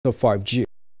of 5G.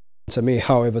 Tami,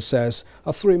 however, says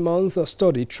a 3-month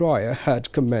study trial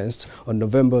had commenced on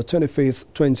November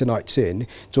 25, 2019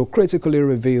 to critically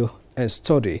review and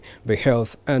study the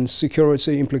health and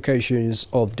security implications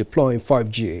of deploying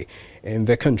 5G in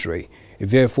the country. It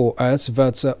therefore adds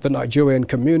that the Nigerian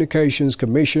Communications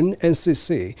Commission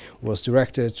 (NCC) was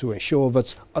directed to ensure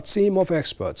that a team of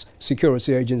experts,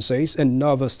 security agencies and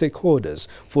other stakeholders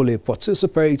fully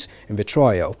participate in the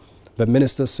trial. The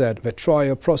minister said the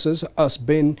trial process has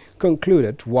been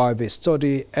concluded while the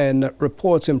study and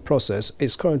reporting process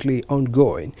is currently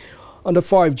ongoing. On the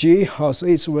 5G, as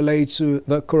it relates to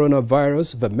the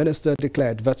coronavirus, the minister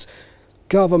declared that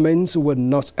government will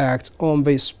not act on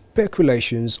the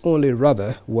speculations, only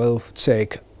rather will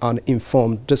take an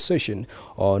informed decision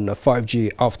on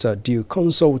 5G after due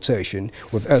consultation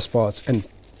with experts and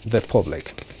the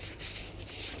public.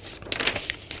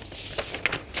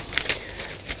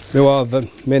 Meanwhile, the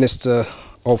Minister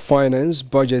of Finance,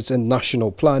 Budget and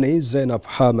National Planning, Zainab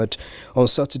Ahmed, on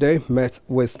Saturday met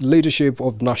with leadership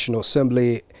of National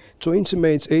Assembly to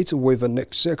intimate it with an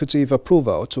executive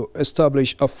approval to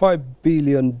establish a $5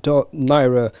 billion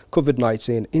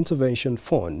COVID-19 intervention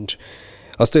fund.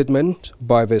 A statement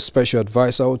by the special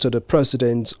advisor to the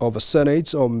President of the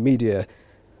Senate on Media,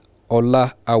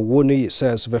 Ola Awuni,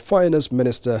 says the finance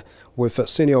minister with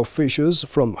senior officials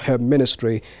from her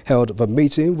ministry held the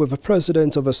meeting with the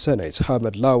President of the Senate,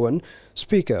 Ahmed Lawan,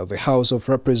 Speaker of the House of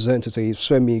Representatives,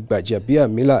 Femi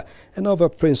Gbajabiamila, and other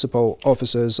principal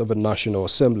officers of the National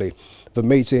Assembly. The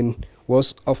meeting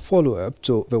was a follow-up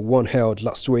to the one held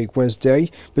last week Wednesday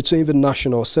between the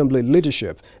National Assembly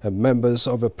leadership and members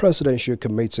of the Presidential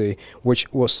Committee, which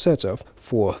was set up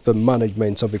for the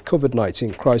management of the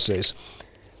COVID-19 crisis.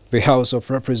 The House of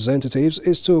Representatives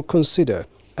is to consider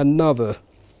another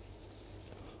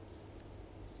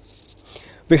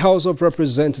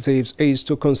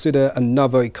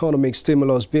economic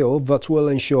stimulus bill that will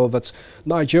ensure that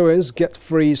Nigerians get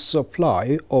free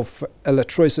supply of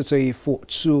electricity for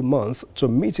 2 months to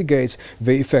mitigate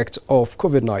the effect of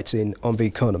COVID-19 on the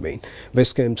economy.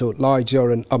 This came to light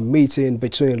during a meeting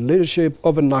between leadership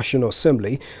of the National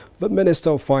Assembly, the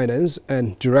Minister of Finance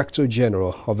and Director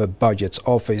General of the Budget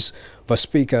Office. The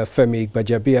Speaker, Femi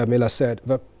Gbajabiamila, said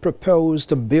the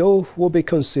proposed bill will be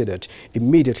considered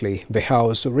immediately the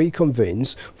House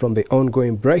reconvenes from the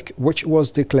ongoing break which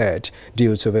was declared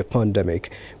due to the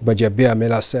pandemic.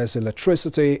 Gbajabiamila says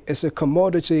electricity is a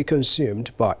commodity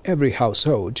consumed by every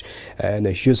household and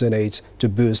using it to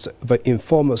boost the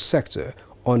informal sector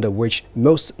under which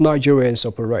most Nigerians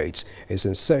operate is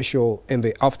essential in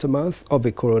the aftermath of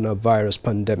the coronavirus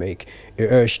pandemic. He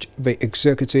urged the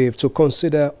executive to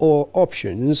consider all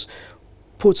options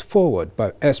put forward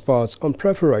by experts on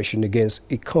preparation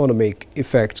against economic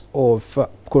effect of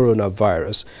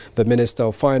coronavirus. The Minister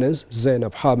of Finance,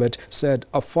 Zainab Ahmed, said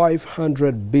a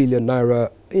 500 billion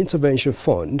naira intervention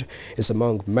fund is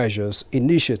among measures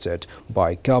initiated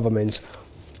by government.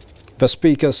 The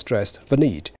Speaker stressed the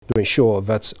need to ensure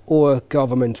that all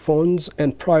government funds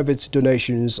and private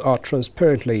donations are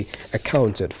transparently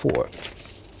accounted for.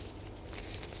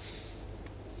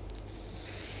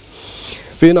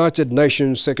 The United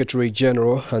Nations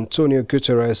Secretary-General Antonio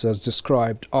Guterres has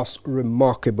described as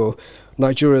remarkable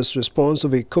Nigeria's response to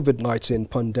the COVID-19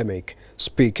 pandemic.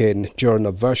 Speaking during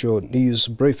a virtual news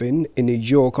briefing in New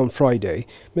York on Friday,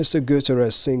 Mr.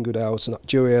 Guterres singled out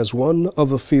Nigeria as one of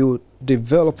the few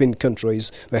developing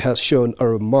countries that has shown a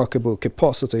remarkable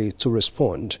capacity to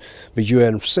respond. The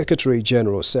UN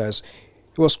Secretary-General says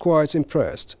he was quite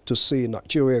impressed to see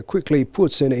Nigeria quickly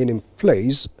putting in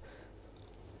place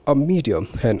a medium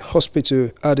and hospital,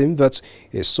 adding that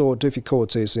he saw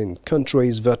difficulties in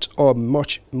countries that are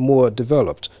much more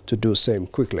developed to do same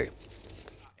quickly.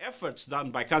 Efforts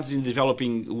done by countries in the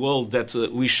developing world that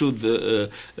we should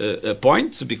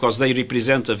point, because they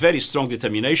represent a very strong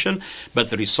determination, but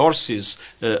the resources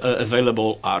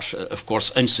available are of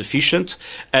course insufficient,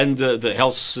 and the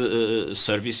health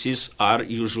services are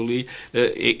usually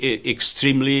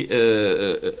extremely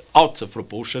out of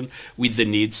proportion with the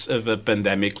needs of a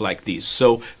pandemic like this.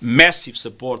 So massive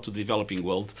support to the developing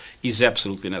world is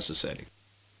absolutely necessary.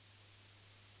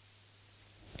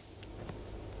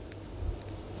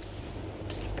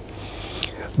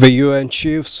 The UN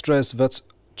chief stressed that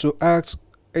to act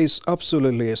is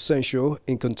absolutely essential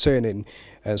in containing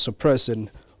and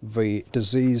suppressing the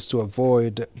disease to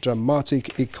avoid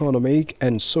dramatic economic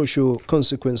and social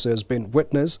consequences being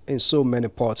witnessed in so many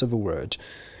parts of the world.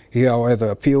 He, however,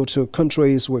 appealed to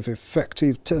countries with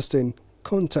effective testing,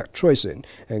 contact tracing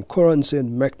and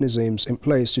quarantine mechanisms in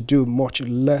place to do much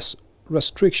less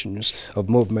restrictions of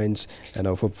movements and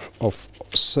of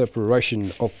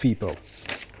separation of people.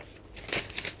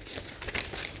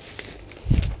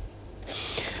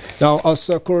 Now, as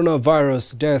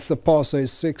coronavirus death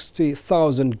passes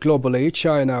 60,000 globally,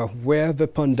 China, where the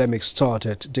pandemic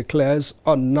started, declares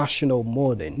a national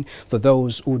mourning for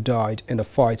those who died in the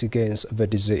fight against the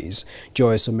disease.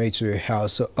 Joyce Ometu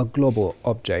has a global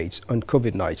update on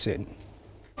COVID-19.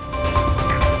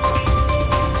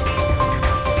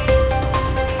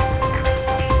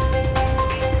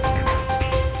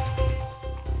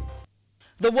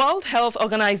 The World Health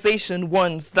Organization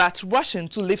warns that rushing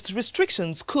to lift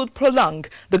restrictions could prolong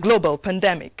the global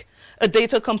pandemic. A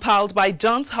data compiled by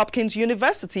Johns Hopkins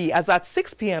University as at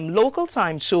 6 p.m. local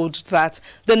time showed that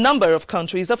the number of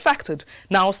countries affected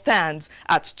now stands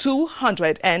at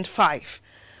 205.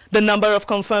 The number of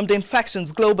confirmed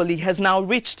infections globally has now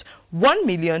reached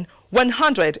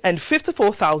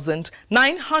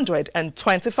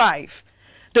 1,154,925.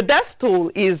 The death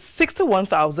toll is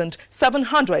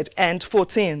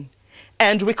 61,714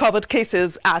 and recovered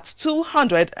cases at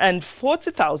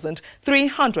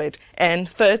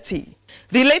 240,330.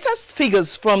 The latest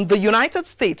figures from the United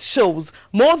States shows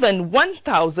more than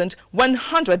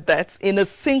 1,100 deaths in a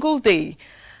single day,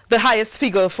 the highest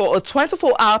figure for a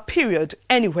 24-hour period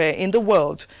anywhere in the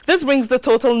world. This brings the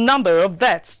total number of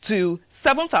deaths to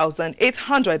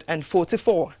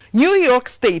 7,844. New York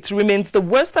State remains the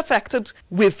worst affected,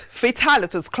 with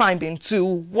fatalities climbing to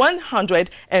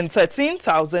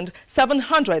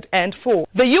 113,704.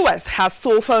 The U.S. has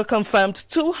so far confirmed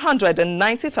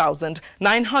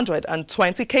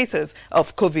 290,920 cases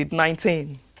of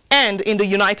COVID-19. And in the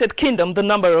United Kingdom, the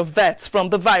number of deaths from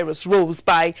the virus rose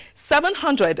by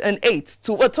 708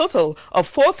 to a total of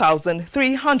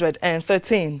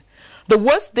 4,313. The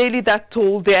worst daily death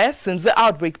toll there since the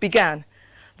outbreak began.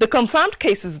 The confirmed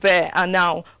cases there are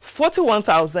now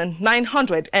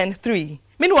 41,903.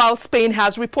 Meanwhile, Spain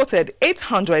has reported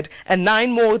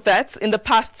 809 more deaths in the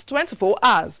past 24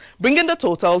 hours, bringing the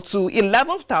total to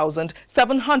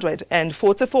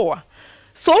 11,744.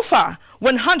 So far,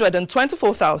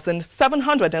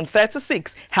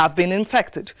 124,736 have been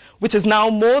infected, which is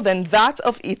now more than that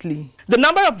of Italy. The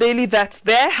number of daily deaths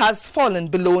there has fallen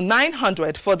below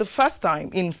 900 for the first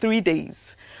time in 3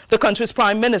 days. The country's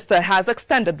prime minister has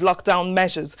extended lockdown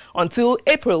measures until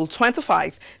April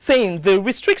 25, saying the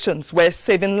restrictions were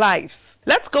saving lives.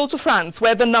 Let's go to France,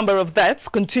 where the number of deaths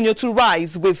continue to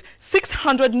rise, with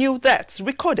 600 new deaths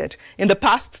recorded in the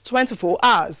past 24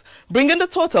 hours, bringing the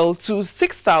total to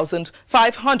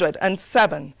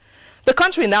 6,507. The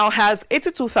country now has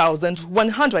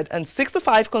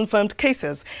 82,165 confirmed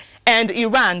cases, and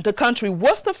Iran, the country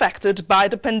worst affected by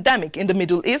the pandemic in the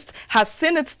Middle East, has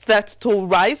seen its death toll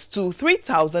rise to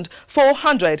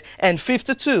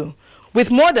 3,452,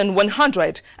 with more than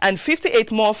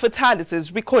 158 more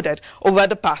fatalities recorded over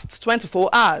the past 24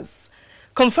 hours.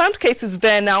 Confirmed cases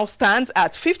there now stand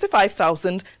at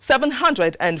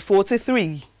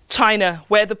 55,743. China,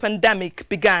 where the pandemic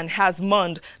began, has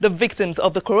mourned the victims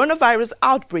of the coronavirus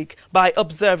outbreak by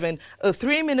observing a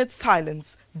 3-minute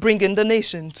silence, bringing the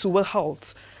nation to a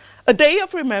halt. A day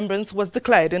of remembrance was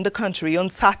declared in the country on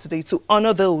Saturday to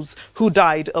honor those who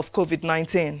died of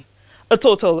COVID-19. A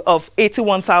total of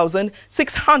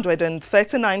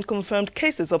 81,639 confirmed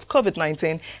cases of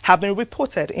COVID-19 have been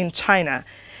reported in China,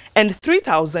 and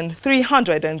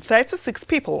 3,336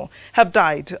 people have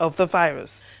died of the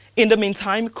virus. In the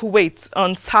meantime, Kuwait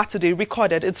on Saturday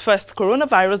recorded its first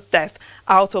coronavirus death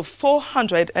out of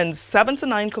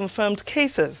 479 confirmed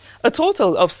cases. A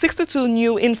total of 62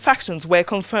 new infections were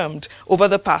confirmed over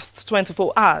the past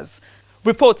 24 hours.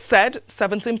 Reports said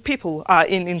 17 people are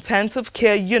in intensive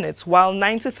care units while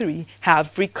 93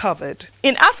 have recovered.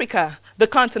 In Africa, the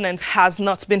continent has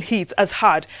not been hit as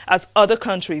hard as other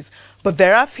countries, but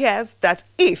there are fears that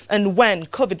if and when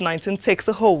COVID-19 takes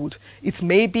a hold, it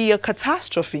may be a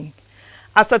catastrophe.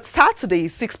 As at Saturday,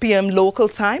 6 p.m. local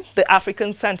time, the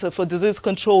African Center for Disease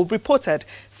Control reported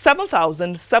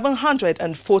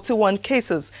 7,741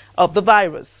 cases of the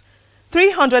virus,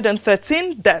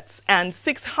 313 deaths and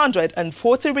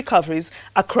 640 recoveries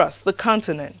across the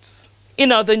continent. In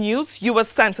other news, U.S.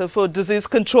 Center for Disease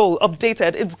Control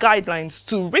updated its guidelines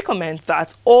to recommend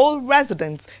that all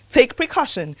residents take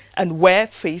precaution and wear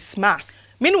face masks.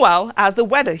 Meanwhile, as the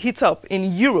weather heats up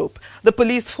in Europe, the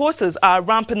police forces are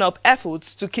ramping up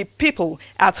efforts to keep people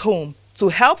at home to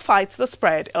help fight the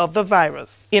spread of the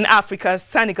virus. In Africa,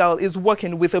 Senegal is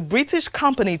working with a British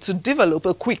company to develop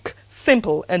a quick,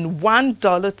 simple and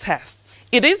 $1 test.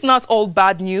 It is not all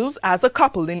bad news, as a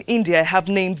couple in India have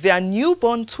named their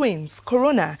newborn twins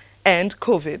Corona and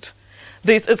COVID.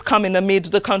 This is coming amid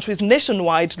the country's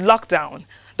nationwide lockdown.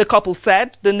 The couple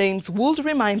said the names would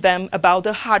remind them about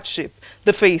the hardship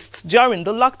they faced during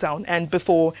the lockdown and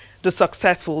before the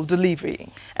successful delivery.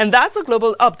 And that's a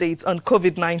global update on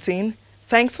COVID-19.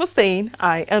 Thanks for staying.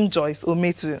 I am Joyce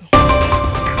Ometu.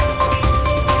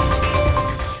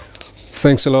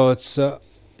 Thanks a lot,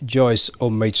 Joyce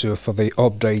Ometu, for the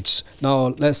updates. Now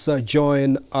let's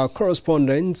join our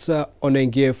correspondent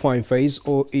Onengie Fineface,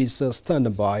 who is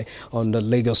standing by on the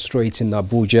Lagos Street in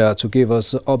Abuja to give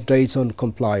us updates on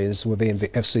compliance within the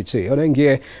FCT.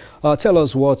 Onengie, tell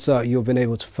us what you've been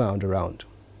able to find around.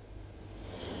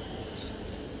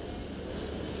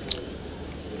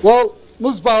 Well,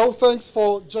 Musbao, thanks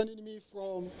for joining me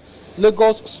from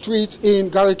Lagos Street in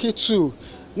Gariki 2.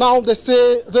 Now they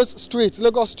say this street,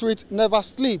 Lagos Street, never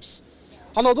sleeps.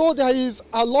 And although there is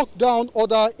a lockdown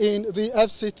order in the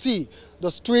FCT, the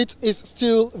street is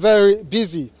still very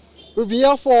busy. We've been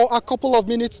here for a couple of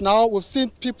minutes now. We've seen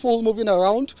people moving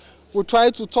around. We'll try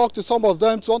to talk to some of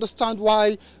them to understand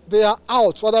why they are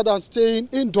out rather than staying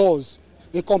indoors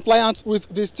in compliance with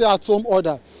the stay-at-home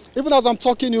order. Even as I'm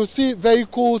talking, you see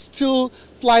vehicles still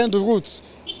plying the routes,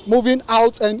 moving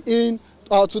out and in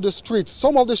to the streets.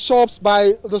 Some of the shops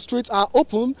by the streets are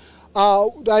open.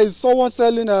 There is someone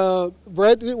selling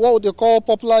bread, what they call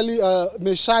popularly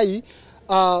meshai.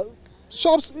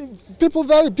 Shops, people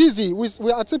very busy. We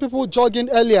I see people jogging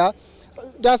earlier.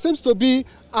 There seems to be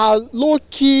a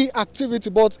low-key activity,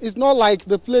 but it's not like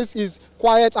the place is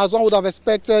quiet as one would have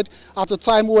expected at a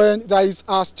time when there is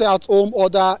a stay-at-home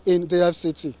order in the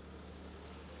FCT.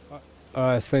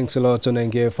 Thanks a lot,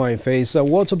 Onengie Fineface.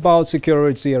 What about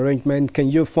security arrangement? Can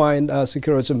you find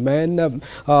security men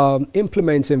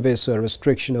implementing this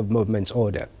restriction of movement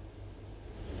order?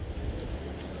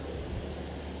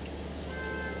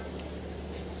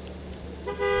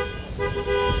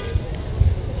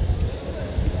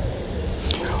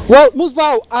 Well,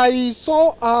 Musbao, I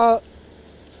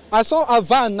saw a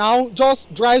van now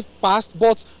just drive past,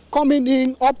 but coming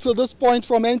in up to this point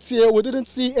from NTA, we didn't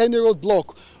see any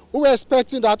roadblock. We were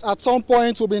expecting that at some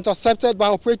point we'll be intercepted by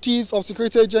operatives of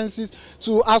security agencies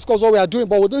to ask us what we are doing,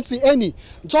 but we didn't see any.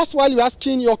 Just while you're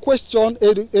asking your question,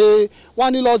 a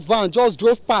one-in-law's van just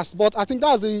drove past, but I think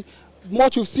that's the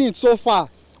much we've seen so far.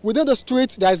 Within the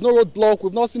street, there is no roadblock.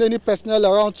 We've not seen any personnel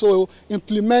around to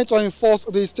implement or enforce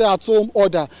the stay-at-home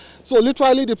order. So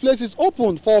literally the place is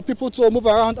open for people to move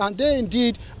around, and they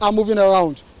indeed are moving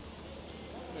around.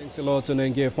 Thanks a lot,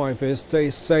 Onengie Fineface. Stay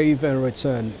safe and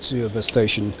return to the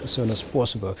station as soon as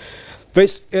possible.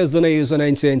 This is the news on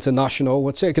NTA International.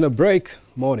 We're taking a break.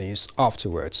 More news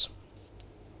afterwards.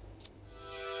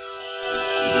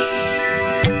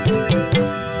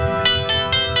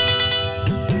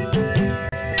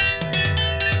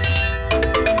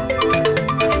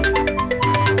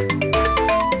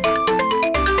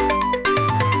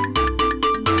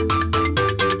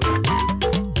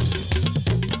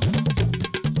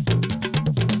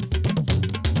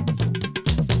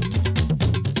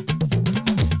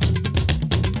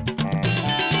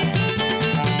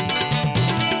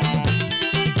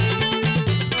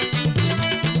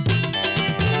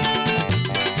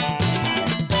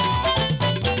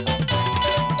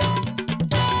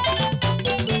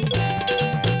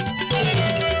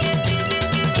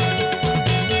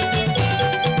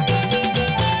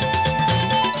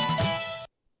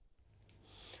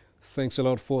 Thanks a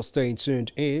lot for staying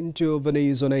tuned in to the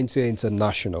news on NTA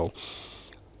International.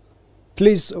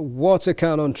 Police water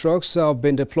cannon trucks have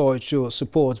been deployed to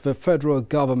support the federal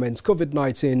government's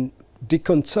COVID-19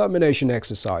 decontamination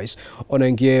exercise.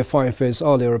 Onengie Fineface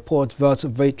earlier report that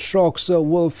the trucks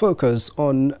will focus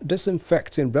on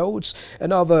disinfecting roads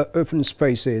and other open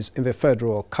spaces in the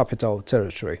federal capital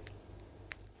territory.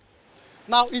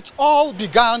 Now, it all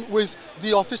began with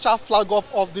the official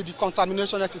flag-off of the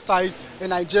decontamination exercise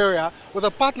in Nigeria with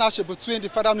a partnership between the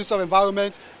Federal Ministry of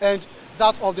Environment and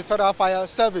that of the Federal Fire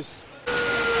Service.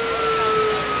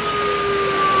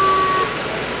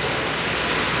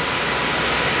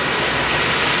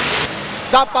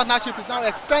 That partnership is now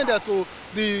extended to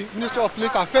the Ministry of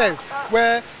Police Affairs,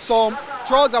 where some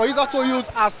trucks that were either to use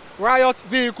as riot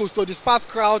vehicles to disperse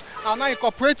crowd are now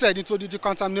incorporated into the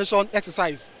decontamination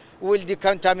exercise. We will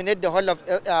decontaminate the whole of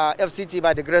FCT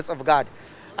by the grace of God.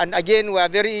 And again, we are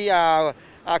very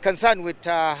concerned with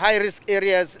high-risk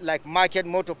areas like market,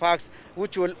 motor parks,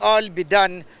 which will all be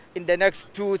done in the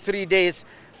next 2-3 days.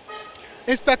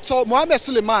 Inspector Mohammed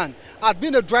Suleiman had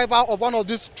been a driver of one of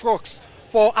these trucks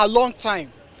for a long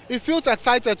time. He feels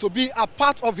excited to be a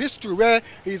part of history where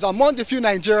he is among the few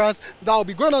Nigerians that will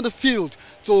be going on the field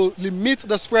to limit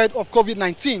the spread of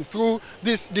COVID-19 through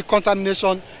this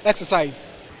decontamination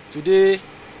exercise. Today,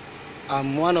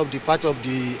 I'm one of the part of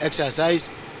the exercise.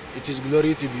 It is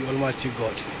glory to be Almighty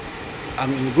God.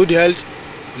 I'm in good health.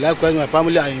 Likewise, my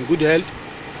family are in good health.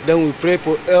 Then we pray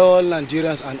for all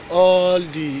Nigerians and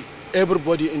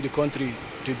everybody in the country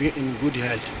to be in good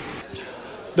health.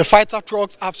 The fighter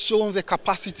trucks have shown the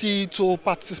capacity to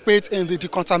participate in the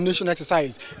decontamination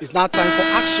exercise. It's now time for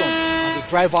action as they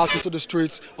drive out into the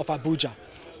streets of Abuja.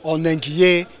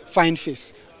 Onengiye Fine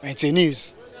Face, NTA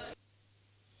News.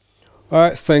 All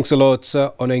right, thanks a lot,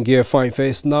 Onengiye Fine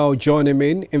Face. Now joining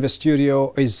me in the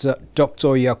studio is Dr.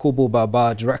 Yakubu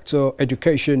Baba, Director,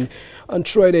 Education and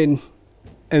Training,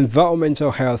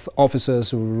 Environmental Health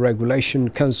Officers Regulation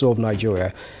Council of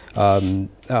Nigeria,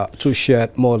 to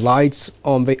shed more light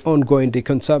on the ongoing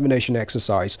decontamination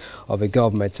exercise of the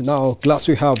government. Now, glad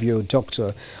to have you,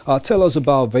 Doctor. Tell us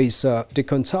about this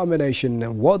decontamination.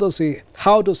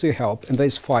 How does it help in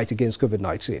this fight against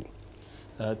COVID-19?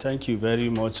 Thank you very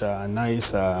much.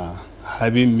 Nice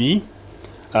having me.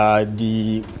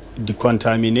 The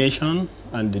decontamination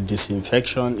and the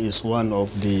disinfection is one of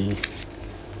the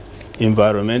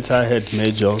environmental health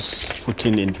measures put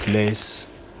in place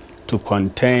to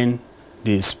contain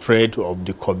the spread of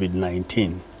the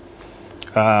COVID-19.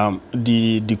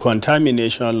 The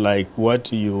decontamination, like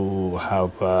what you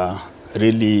have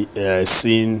really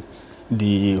seen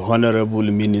the Honorable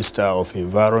Minister of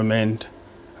Environment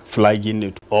flagging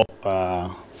it up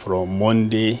from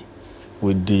Monday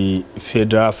with the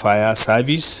Federal Fire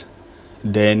Service,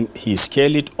 then he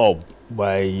scaled it up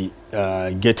by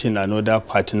getting another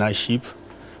partnership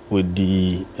with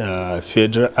the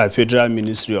Federal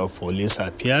Ministry of Police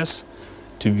Affairs,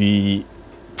 to be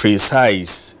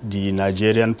precise, the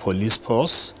Nigerian Police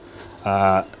Force,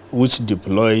 which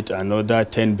deployed another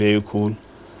 10 vehicles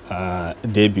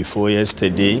day before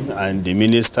yesterday, and the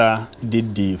minister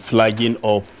did the flagging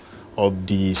up of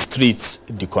the streets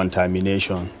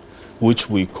decontamination, which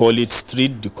we call it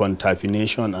street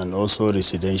decontamination and also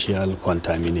residential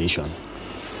contamination.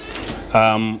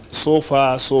 So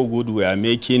far, so good. We are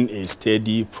making a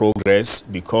steady progress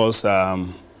because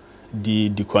the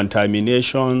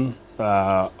decontamination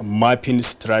mapping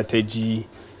strategy,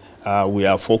 we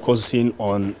are focusing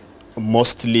on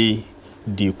mostly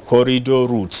the corridor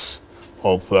routes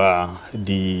of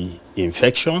the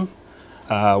infection,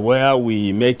 where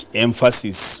we make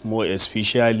emphasis more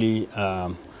especially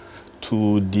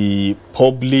to the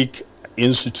public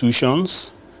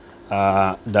institutions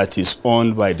that is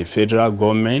owned by the federal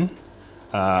government.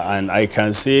 And I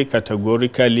can say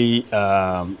categorically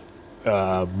by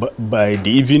the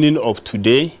evening of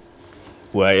today,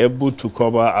 we are able to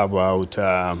cover about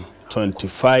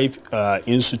 25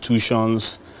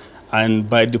 institutions, and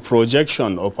by the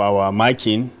projection of our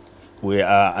marking, we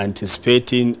are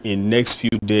anticipating in next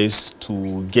few days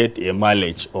to get a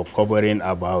mileage of covering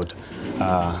about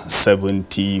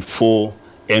 74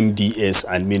 MDS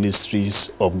and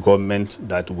ministries of government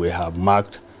that we have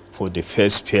marked for the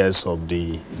first phase of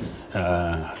the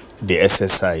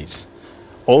exercise.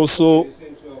 Also, You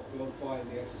seem to have qualified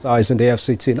the exercise in the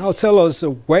FCT. Now tell us,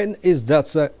 when is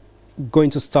that going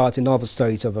to start in other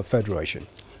states of the Federation?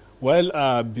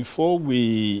 well, before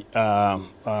we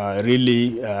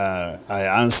really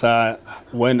I answer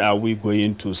when are we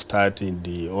going to start in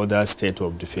the other state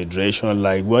of the Federation,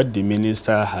 like what the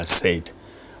minister has said,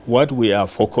 what we are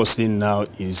focusing now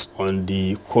is on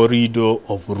the corridor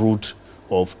of route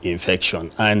of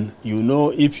infection. And you know,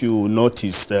 if you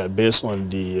notice, based on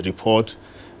the report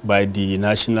by the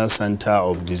National Center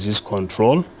of Disease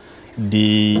Control,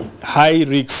 the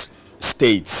high-risk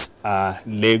states are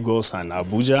Lagos and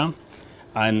Abuja.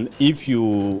 And if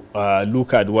you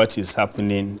look at what is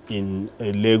happening in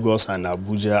Lagos and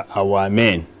Abuja, our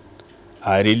men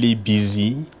are really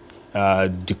busy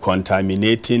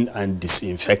decontaminating and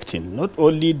disinfecting. Not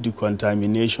only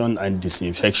decontamination and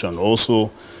disinfection,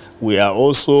 also we are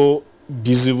also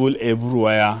visible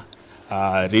everywhere,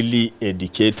 really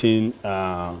educating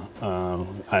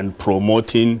and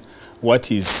promoting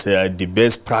what is the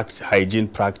best hygiene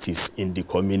practice in the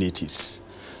communities.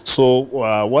 So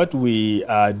what we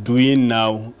are doing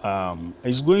now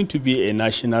is going to be a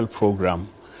national program,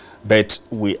 but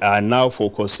we are now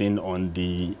focusing on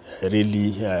the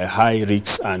really high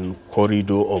risks and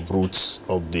corridor of routes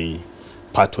of the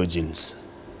pathogens.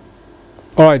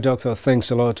 All right, Doctor, thanks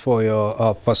a lot for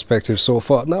your perspective so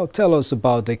far. Now tell us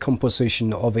about the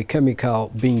composition of a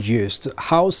chemical being used.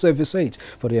 How safe is it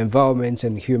for the environment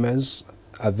and humans?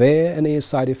 Are there any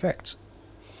side effects?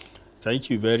 Thank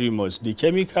you very much. The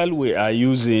chemical we are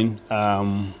using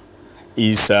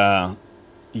is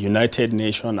United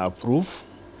Nations approved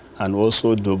and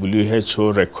also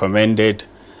WHO recommended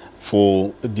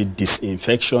for the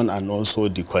disinfection and also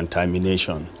the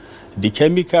contamination. The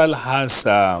chemical has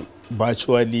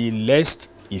virtually less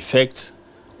effect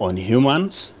on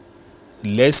humans,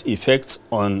 less effect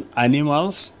on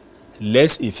animals,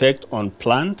 less effect on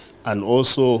plants, and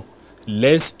also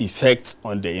less effect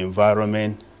on the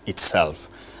environment itself.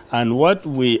 And what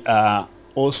we are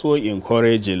also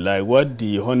encouraging, like what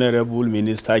the Honorable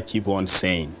Minister keep on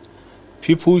saying,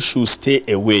 people should stay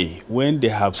away when they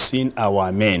have seen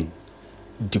our men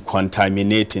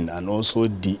decontaminating and also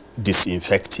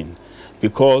disinfecting.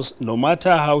 Because no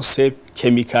matter how safe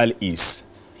chemical is,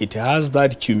 it has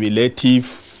that cumulative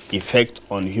effect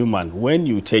on human when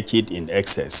you take it in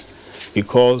excess.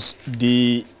 Because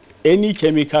any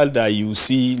chemical that you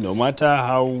see, no matter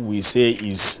how we say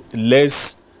is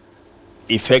less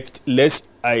effect,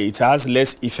 it has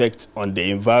less effect on the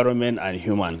environment and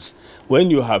humans. When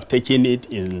you have taken it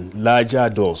in larger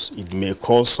dose, it may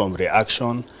cause some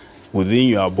reaction within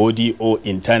your body or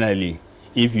internally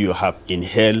if you have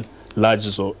inhaled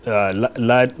larger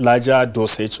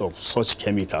dosage of such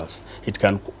chemicals. It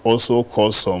can also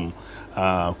cause some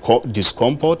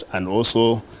discomfort and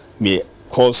also may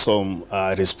cause some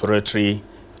respiratory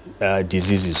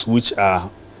diseases, which are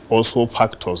also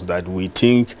factors that we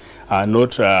think are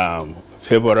not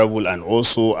favorable and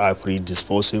also are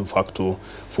predisposing factor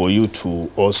for you to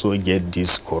also get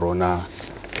this corona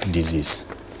disease.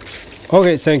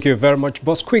 Okay, thank you very much.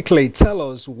 But quickly, tell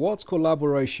us what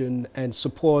collaboration and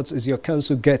support is your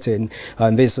council getting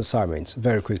on this assignment?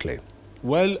 Very quickly.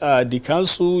 Well, the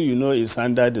council, is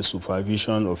under the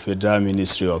supervision of Federal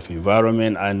Ministry of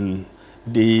Environment, and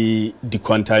the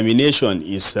contamination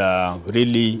is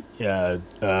really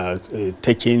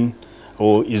taken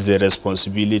or is the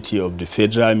responsibility of the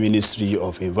Federal Ministry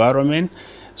of Environment.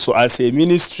 So as a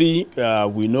ministry,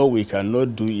 we know we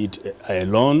cannot do it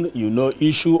alone.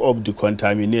 Issue of the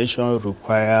contamination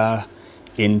require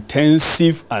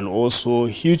intensive and also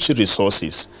huge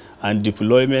resources and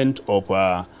deployment of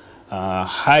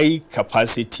high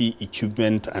capacity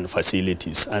equipment and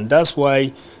facilities. And that's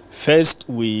why first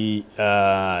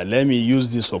let me use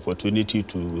this opportunity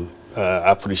to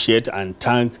appreciate and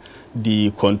thank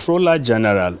the Controller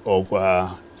General of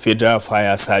Federal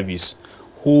Fire Service,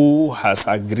 who has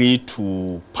agreed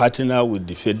to partner with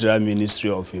the Federal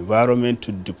Ministry of Environment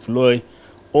to deploy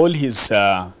all his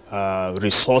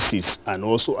resources and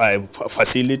also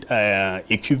facility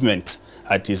equipment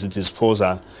at his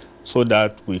disposal so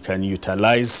that we can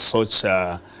utilize such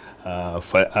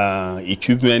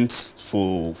equipment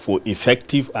for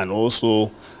effective and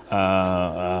also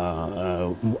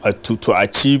to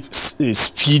achieve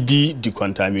speedy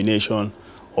decontamination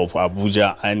of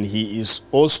Abuja, and he is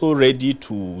also ready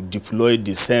to deploy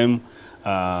the same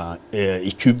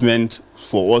equipment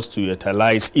for us to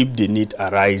utilize if the need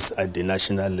arises at the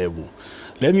national level.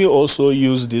 Let me also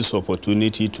use this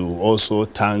opportunity to also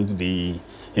thank the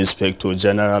Inspector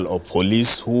General of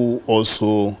Police, who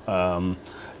also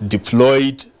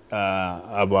deployed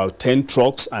about 10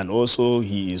 trucks, and also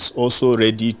he is also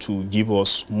ready to give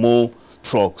us more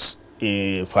trucks.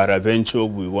 Peradventure,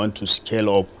 we want to scale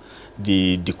up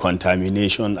the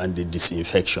decontamination and the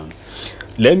disinfection.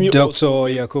 Let me Dr.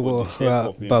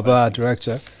 Yakubu Baba,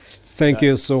 Director, thank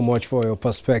you so much for your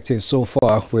perspective so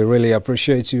far. We really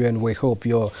appreciate you, and we hope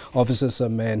your officers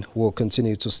and men will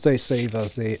continue to stay safe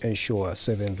as they ensure a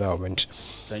safe environment.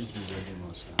 Thank you very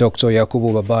much. Dr.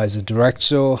 Yakubu Baba is the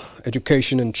Director,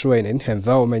 Education and Training,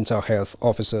 Environmental Health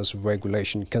Officers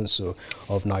Regulation Council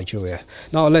of Nigeria.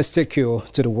 Now let's take you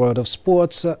to the world of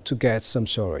sports to get some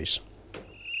stories.